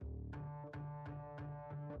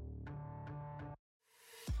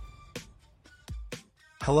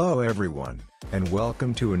Hello everyone, and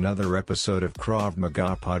welcome to another episode of Krav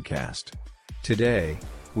Maga Podcast. Today,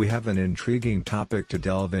 we have an intriguing topic to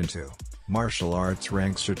delve into: martial arts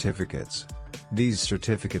rank certificates. These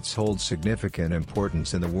certificates hold significant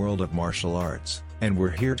importance in the world of martial arts, and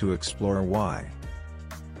we're here to explore why.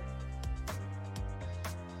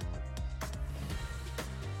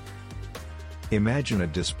 Imagine a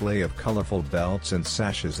display of colorful belts and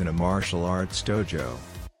sashes in a martial arts dojo.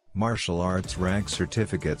 Martial arts rank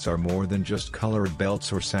certificates are more than just colored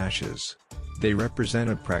belts or sashes. They represent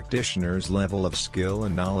a practitioner's level of skill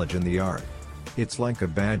and knowledge in the art. It's like a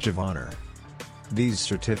badge of honor. These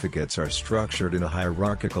certificates are structured in a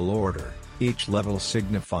hierarchical order, each level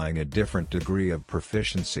signifying a different degree of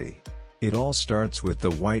proficiency. It all starts with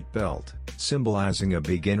the white belt, symbolizing a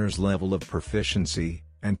beginner's level of proficiency,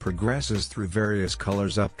 and progresses through various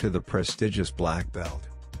colors up to the prestigious black belt.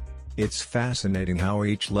 It's fascinating how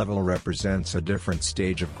each level represents a different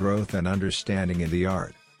stage of growth and understanding in the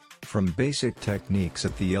art. From basic techniques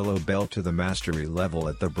at the yellow belt to the mastery level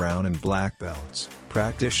at the brown and black belts,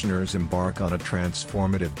 practitioners embark on a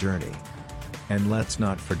transformative journey. And let's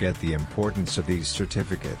not forget the importance of these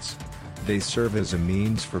certificates. They serve as a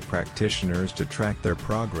means for practitioners to track their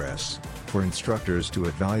progress, for instructors to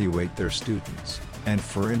evaluate their students, and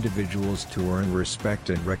for individuals to earn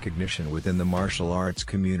respect and recognition within the martial arts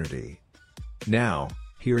community. Now,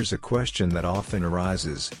 here's a question that often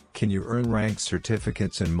arises: can you earn rank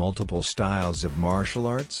certificates in multiple styles of martial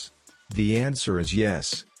arts? The answer is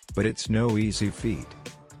yes, but it's no easy feat.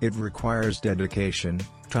 It requires dedication,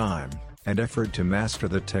 time, and effort to master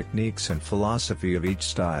the techniques and philosophy of each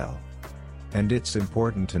style. And it's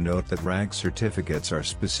important to note that rank certificates are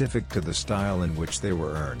specific to the style in which they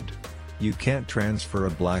were earned. You can't transfer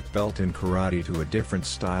a black belt in karate to a different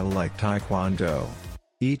style like taekwondo.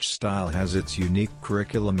 Each style has its unique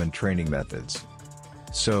curriculum and training methods.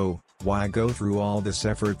 So, why go through all this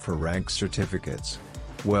effort for rank certificates?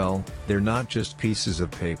 Well, they're not just pieces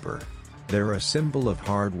of paper. They're a symbol of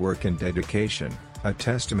hard work and dedication, a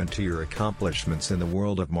testament to your accomplishments in the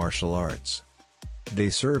world of martial arts.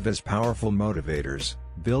 They serve as powerful motivators,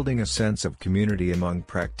 building a sense of community among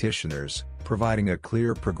practitioners, providing a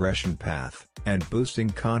clear progression path, and boosting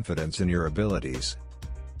confidence in your abilities.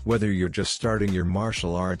 Whether you're just starting your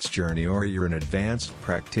martial arts journey or you're an advanced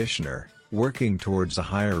practitioner, working towards a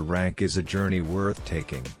higher rank is a journey worth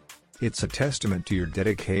taking. It's a testament to your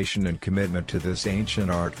dedication and commitment to this ancient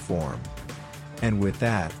art form. And with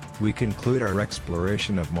that, we conclude our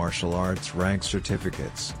exploration of martial arts rank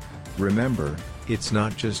certificates. Remember, it's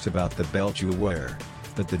not just about the belt you wear,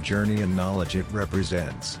 but the journey and knowledge it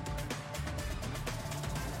represents.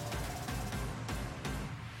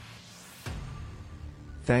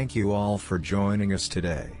 Thank you all for joining us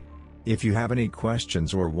today. If you have any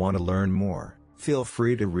questions or want to learn more, feel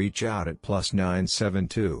free to reach out at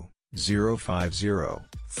 +972 050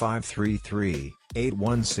 533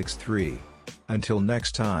 8163. Until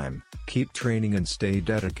next time, keep training and stay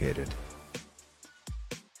dedicated.